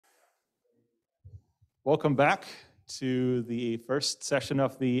Welcome back to the first session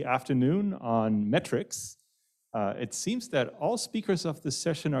of the afternoon on metrics. It seems that all speakers of this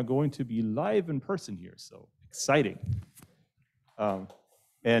session are going to be live in person here, so exciting. Noman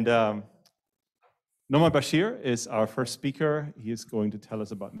Bashir is our first speaker. He is going to tell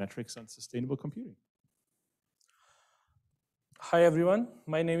us about metrics and sustainable computing. Hi everyone,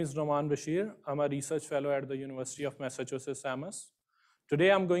 my name is Noman Bashir. I'm a research fellow at the University of Massachusetts Amherst. Today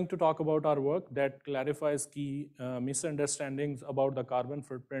I'm going to talk about our work that clarifies key misunderstandings about the carbon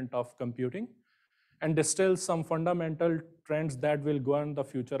footprint of computing and distills some fundamental trends that will govern the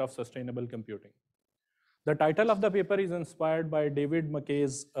future of sustainable computing. The title of the paper is inspired by David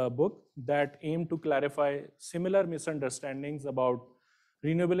McKay's book that aimed to clarify similar misunderstandings about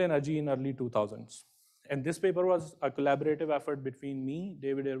renewable energy in early 2000s. And this paper was a collaborative effort between me,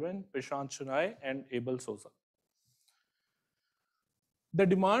 David Irwin, Prashant Shunai, and Abel Souza. The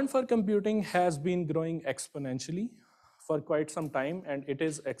demand for computing has been growing exponentially for quite some time, and it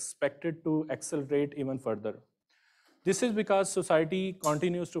is expected to accelerate even further. This is because society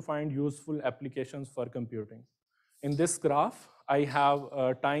continues to find useful applications for computing. In this graph, I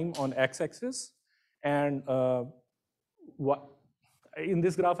have time on x-axis, and in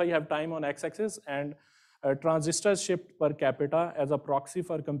this graph, I have time on x-axis and transistors shipped per capita as a proxy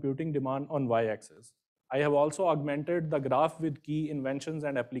for computing demand on y-axis. I have also augmented the graph with key inventions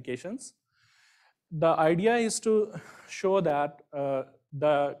and applications. The idea is to show that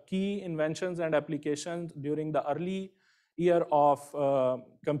the key inventions and applications during the early year of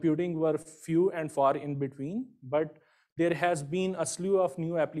computing were few and far in between, but there has been a slew of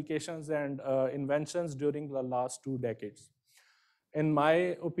new applications and inventions during the last 2 decades. In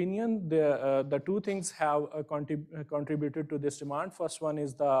my opinion, the two things have contributed to this demand. First one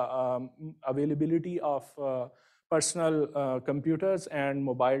is the availability of personal computers and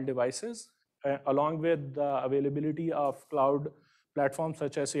mobile devices, along with the availability of cloud platforms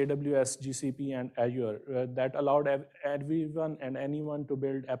such as AWS, GCP, and Azure that allowed everyone and anyone to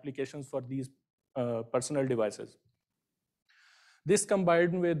build applications for these personal devices. This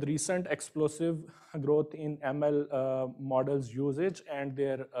combined with recent explosive growth in ML models usage and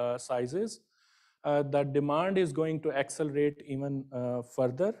their sizes, the demand is going to accelerate even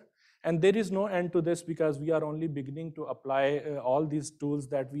further. And there is no end to this because we are only beginning to apply all these tools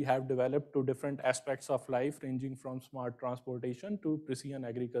that we have developed to different aspects of life, ranging from smart transportation to precision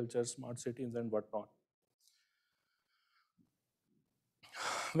agriculture, smart cities, and whatnot.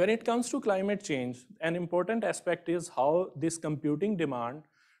 When it comes to climate change, an important aspect is how this computing demand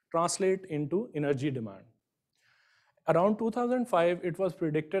translates into energy demand. Around 2005, it was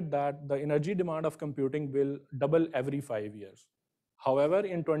predicted that the energy demand of computing will double every 5 years. However,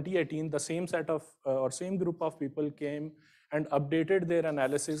 in 2018, the same set of or same group of people came and updated their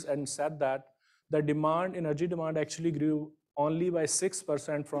analysis and said that the energy demand actually grew only by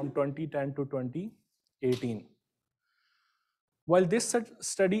 6% from 2010 to 2018. While this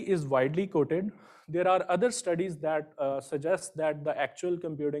study is widely quoted, there are other studies that suggest that the actual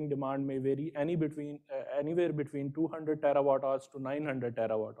computing demand may vary anywhere between 200 terawatt hours to 900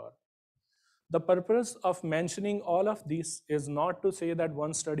 terawatt hours. The purpose of mentioning all of this is not to say that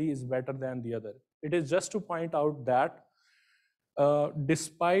one study is better than the other. It is just to point out that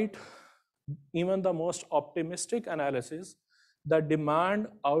despite even the most optimistic analysis, the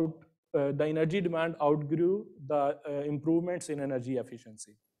energy demand outgrew the improvements in energy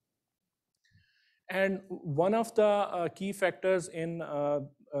efficiency. And one of the key factors in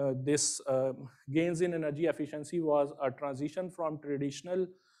this gains in energy efficiency was a transition from traditional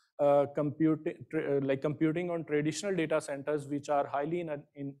computing on traditional data centers, which are highly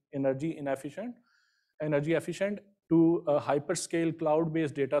energy efficient, to hyperscale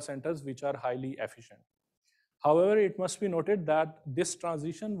cloud-based data centers, which are highly efficient. However, it must be noted that this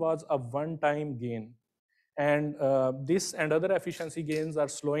transition was a one-time gain, and this and other efficiency gains are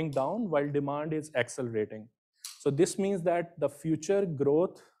slowing down while demand is accelerating. So this means that the future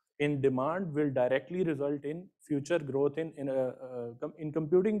growth in demand will directly result in future growth in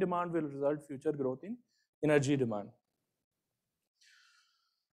computing demand will result future growth in energy demand.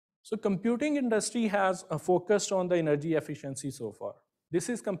 So computing industry has focused on the energy efficiency so far. This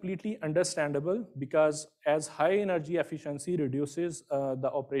is completely understandable because as high energy efficiency reduces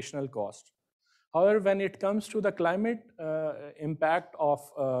the operational cost. However, when it comes to the climate impact of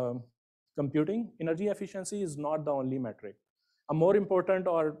computing, energy efficiency is not the only metric. A more important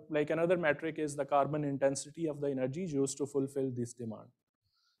or like another metric is the carbon intensity of the energy used to fulfill this demand.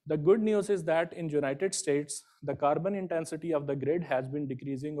 The good news is that in United States, the carbon intensity of the grid has been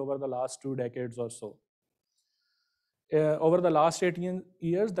decreasing over the last 2 decades or so. Over the last 18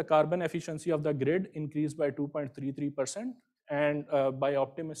 years, the carbon efficiency of the grid increased by 2.33%. And by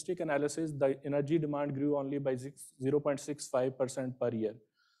optimistic analysis, the energy demand grew only by 0.65% per year.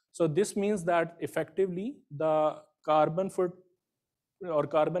 So this means that effectively the carbon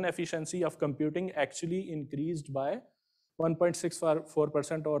efficiency of computing actually increased by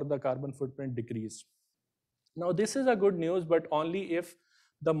 1.64%, or the carbon footprint decreased. Now this is a good news, but only if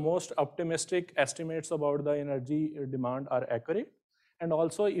the most optimistic estimates about the energy demand are accurate. And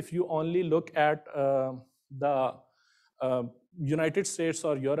also if you only look at the United States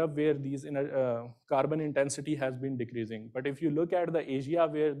or Europe, where these carbon intensity has been decreasing. But if you look at the Asia,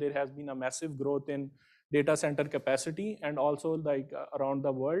 where there has been a massive growth in data center capacity, and also like around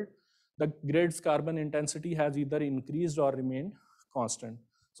the world, the grid's carbon intensity has either increased or remained constant.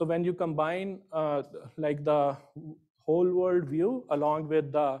 So when you combine like the whole world view along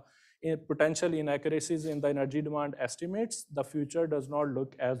with the potential inaccuracies in the energy demand estimates, the future does not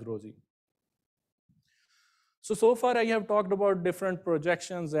look as rosy. So far I have talked about different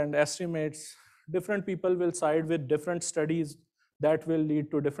projections and estimates. Different people will side with different studies that will lead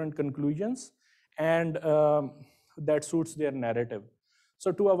to different conclusions, and that suits their narrative.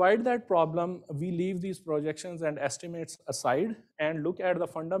 So to avoid that problem, we leave these projections and estimates aside and look at the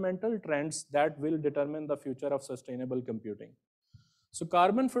fundamental trends that will determine the future of sustainable computing. So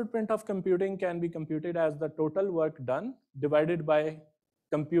carbon footprint of computing can be computed as the total work done divided by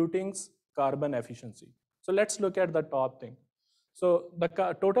computing's carbon efficiency. So let's look at the top thing. So the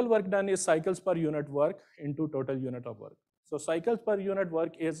total work done is cycles per unit work into total unit of work. So cycles per unit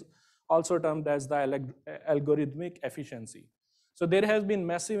work is also termed as the algorithmic efficiency. So there has been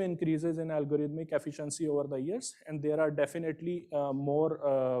massive increases in algorithmic efficiency over the years, and there are definitely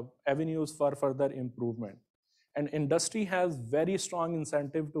more avenues for further improvement. And industry has very strong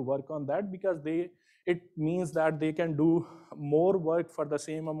incentive to work on that, because it means that they can do more work for the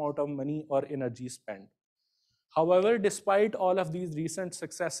same amount of money or energy spent. However, despite all of these recent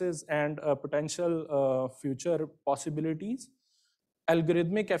successes and potential future possibilities,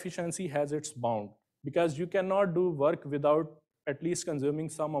 algorithmic efficiency has its bound, because you cannot do work without at least consuming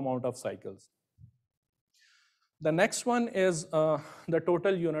some amount of cycles. The next one is the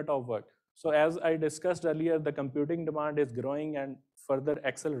total unit of work. So as I discussed earlier, the computing demand is growing and further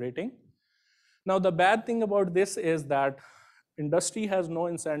accelerating. Now the bad thing about this is that industry has no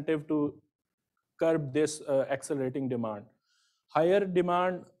incentive to curb this accelerating demand. Higher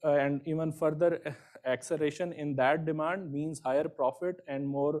demand and even further acceleration in that demand means higher profit and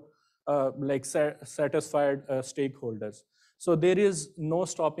more satisfied stakeholders. So there is no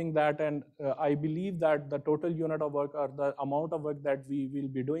stopping that, and I believe that the total unit of work, or the amount of work that we will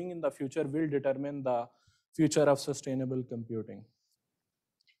be doing in the future, will determine the future of sustainable computing.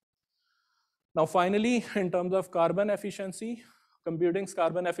 Now finally, in terms of carbon efficiency, computing's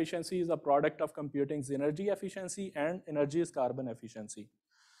carbon efficiency is a product of computing's energy efficiency and energy's carbon efficiency.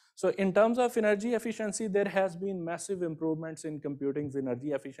 So in terms of energy efficiency, there has been massive improvements in computing's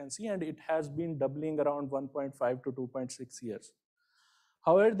energy efficiency, and it has been doubling around 1.5 to 2.6 years.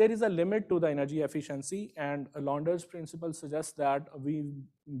 However, there is a limit to the energy efficiency, and Launder's principle suggests that we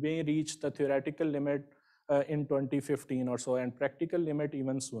may reach the theoretical limit in 2015 or so, and practical limit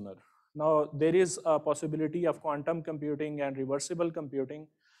even sooner. Now, there is a possibility of quantum computing and reversible computing,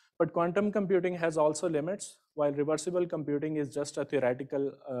 but quantum computing has also limits, while reversible computing is just a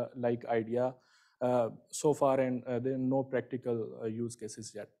theoretical like idea so far, and there are no practical use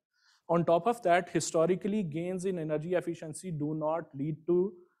cases yet. On top of that, historically, gains in energy efficiency do not lead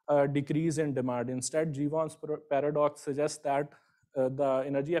to decrease in demand. Instead, Jevons paradox suggests that the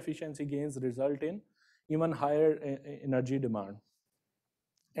energy efficiency gains result in even higher energy demand.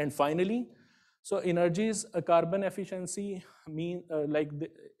 And finally, so energy's carbon efficiency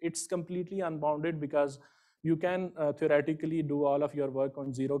it's completely unbounded, because you can theoretically do all of your work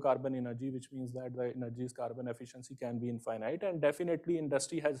on zero carbon energy, which means that the energy's carbon efficiency can be infinite. And definitely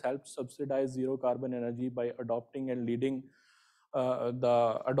industry has helped subsidize zero carbon energy by adopting and leading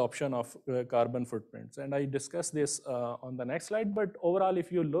the adoption of carbon footprints. And I discussed this on the next slide, but overall,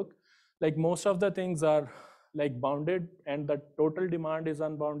 if you look, like most of the things are like bounded, and the total demand is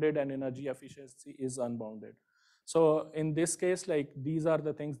unbounded and energy efficiency is unbounded. So in this case, like these are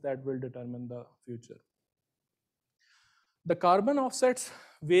the things that will determine the future. The carbon offsets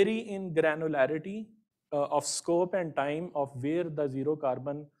vary in granularity of scope and time of where the zero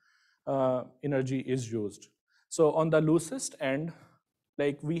carbon energy is used. So on the loosest end,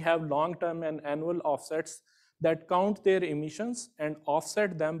 like we have long-term and annual offsets that count their emissions and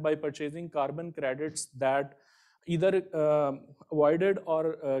offset them by purchasing carbon credits that either avoided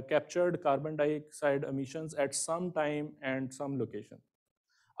or captured carbon dioxide emissions at some time and some location.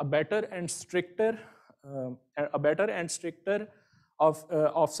 A better and stricter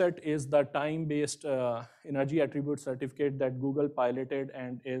offset is the time-based energy attribute certificate that Google piloted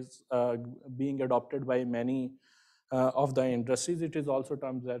and is being adopted by many of the industries. It is also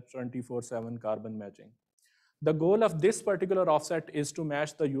termed as 24/7 carbon matching. The goal of this particular offset is to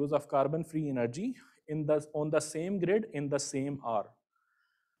match the use of carbon-free energy on the same grid in the same hour.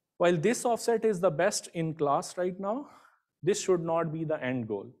 While this offset is the best in class right now, this should not be the end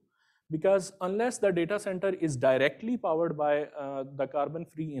goal. Because unless the data center is directly powered by the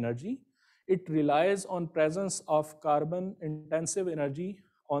carbon-free energy, it relies on presence of carbon-intensive energy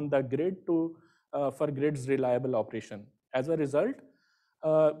on the grid for grid's reliable operation. As a result,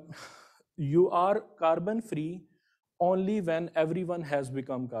 you are carbon-free only when everyone has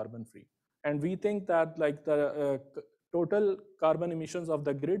become carbon-free. And we think that like the total carbon emissions of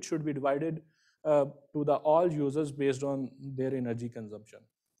the grid should be divided to the all users based on their energy consumption.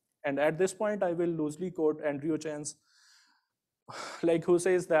 And at this point, I will loosely quote Andrew Chan's, who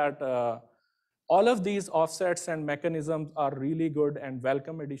says that all of these offsets and mechanisms are really good and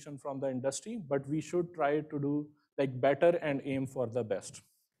welcome addition from the industry, but we should try to do better and aim for the best.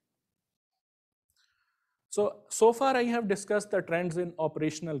 So far I have discussed the trends in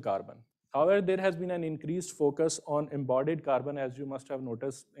operational carbon. However, there has been an increased focus on embodied carbon, as you must have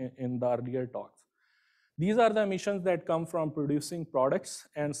noticed in the earlier talks. These are the emissions that come from producing products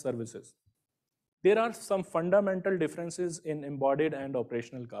and services. There are some fundamental differences in embodied and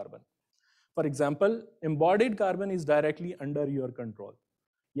operational carbon. For example, embodied carbon is directly under your control.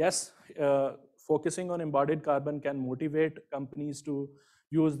 Yes, focusing on embodied carbon can motivate companies to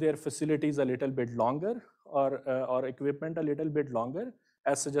use their facilities a little bit longer or equipment a little bit longer,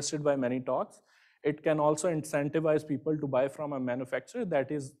 as suggested by many talks. It can also incentivize people to buy from a manufacturer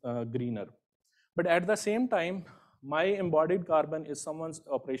that is greener. But at the same time, my embodied carbon is someone's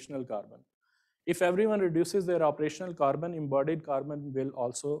operational carbon. If everyone reduces their operational carbon, embodied carbon will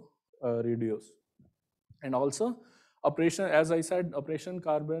also reduce. And also, as I said, operational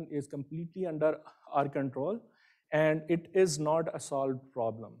carbon is completely under our control, and it is not a solved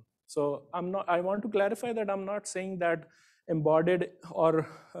problem. So I want to clarify that I'm not saying that embodied or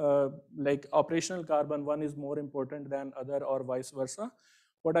operational carbon, one is more important than other or vice versa.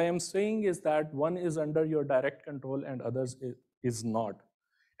 What I am saying is that one is under your direct control and others is not.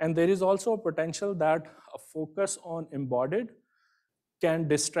 And there is also a potential that a focus on embodied can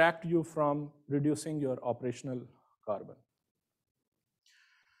distract you from reducing your operational carbon.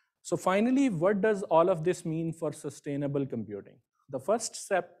 So finally, what does all of this mean for sustainable computing? The first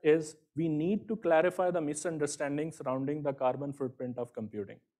step is we need to clarify the misunderstanding surrounding the carbon footprint of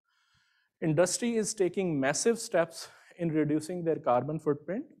computing. Industry is taking massive steps in reducing their carbon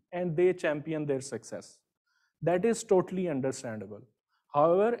footprint, and they champion their success. That is totally understandable.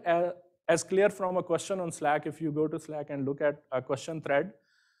 However, as clear from a question on Slack, if you go to Slack and look at a question thread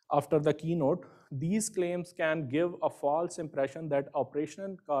after the keynote, these claims can give a false impression that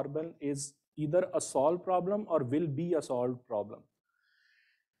operational carbon is either a solved problem or will be a solved problem.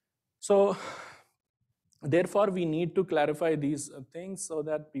 So therefore, we need to clarify these things so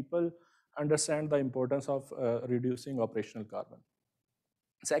that people understand the importance of reducing operational carbon.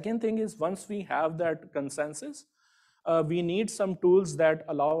 Second thing is, once we have that consensus, we need some tools that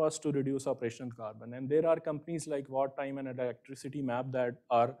allow us to reduce operational carbon. And there are companies like Watt, Time, and Electricity Map that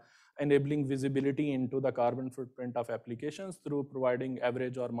are enabling visibility into the carbon footprint of applications through providing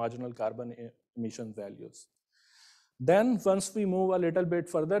average or marginal carbon emission values. Then once we move a little bit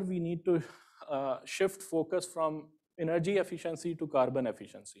further, we need to shift focus from energy efficiency to carbon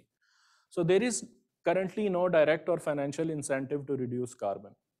efficiency. So there is currently no direct or financial incentive to reduce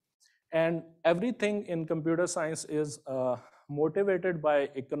carbon. And everything in computer science is motivated by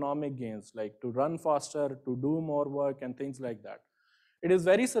economic gains, like to run faster, to do more work, and things like that. It is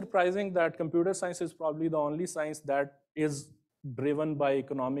very surprising that computer science is probably the only science that is driven by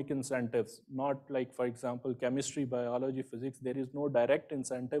economic incentives, not like, for example, chemistry, biology, physics. There is no direct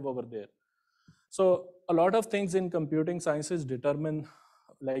incentive over there. So a lot of things in computing sciences determine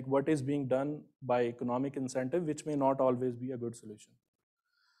like what is being done by economic incentive, which may not always be a good solution.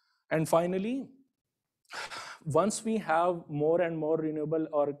 And finally, once we have more and more renewable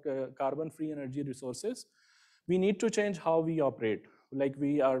or carbon-free energy resources, we need to change how we operate. Like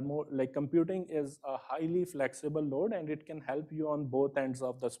we are more, like computing is a highly flexible load, and it can help you on both ends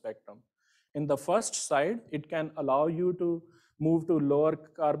of the spectrum. In the first side, it can allow you to move to lower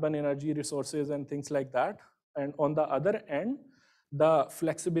carbon energy resources and things like that. And on the other end, The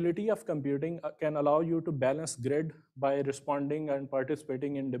flexibility of computing can allow you to balance grid by responding and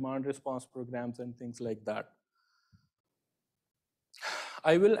participating in demand response programs and things like that.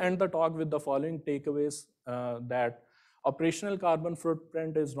 I will end the talk with the following takeaways that operational carbon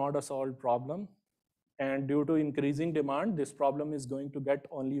footprint is not a solved problem. And due to increasing demand, this problem is going to get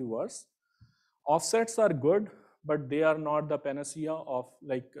only worse. Offsets are good, but they are not the panacea of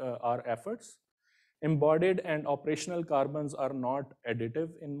our efforts. Embodied and operational carbons are not additive,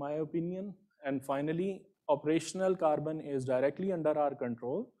 in my opinion. And finally, operational carbon is directly under our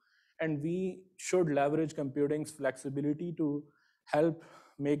control, and we should leverage computing's flexibility to help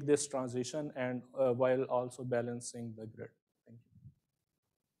make this transition and while also balancing the grid. Thank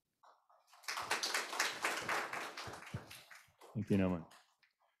you. Thank you, Noman.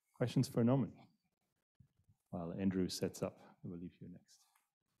 Questions for Noman? While Andrew sets up, I will leave you next.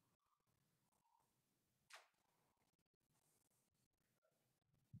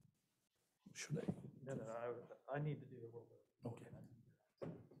 Should I? No, I need to do a little bit. Okay.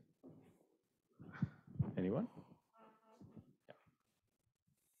 Anyone?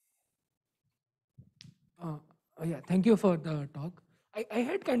 Yeah, thank you for the talk. I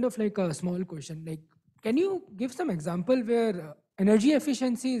had kind of like a small question. Like, can you give some example where energy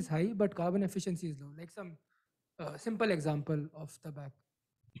efficiency is high but carbon efficiency is low? Like some simple example of the back.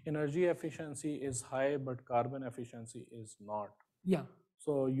 Energy efficiency is high, but carbon efficiency is not. Yeah.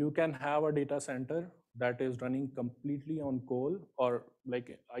 So you can have a data center that is running completely on coal, or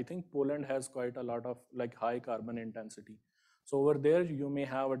like I think Poland has quite a lot of like high carbon intensity. So over there, you may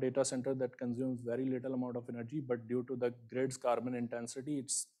have a data center that consumes very little amount of energy, but due to the grid's carbon intensity,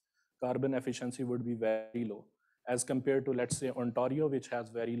 its carbon efficiency would be very low as compared to, let's say, Ontario, which has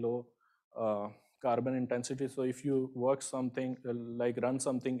very low carbon intensity. So if you work something like run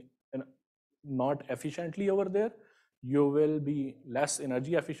something not efficiently over there, you will be less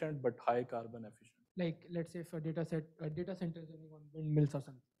energy efficient but high carbon efficient. Like, let's say if a data center is running on windmills or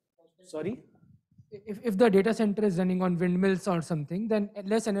something. Sorry? If the data center is running on windmills or something, then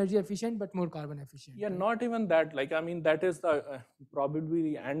less energy efficient but more carbon efficient. Yeah, right? not even that. Like, I mean, that is the probably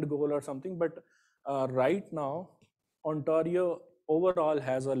the end goal or something. But right now, Ontario overall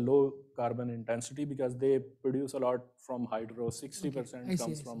has a low carbon intensity because they produce a lot from hydro. 60% I see,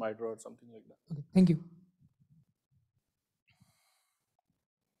 comes I from see. hydro or something like that. Okay, thank you.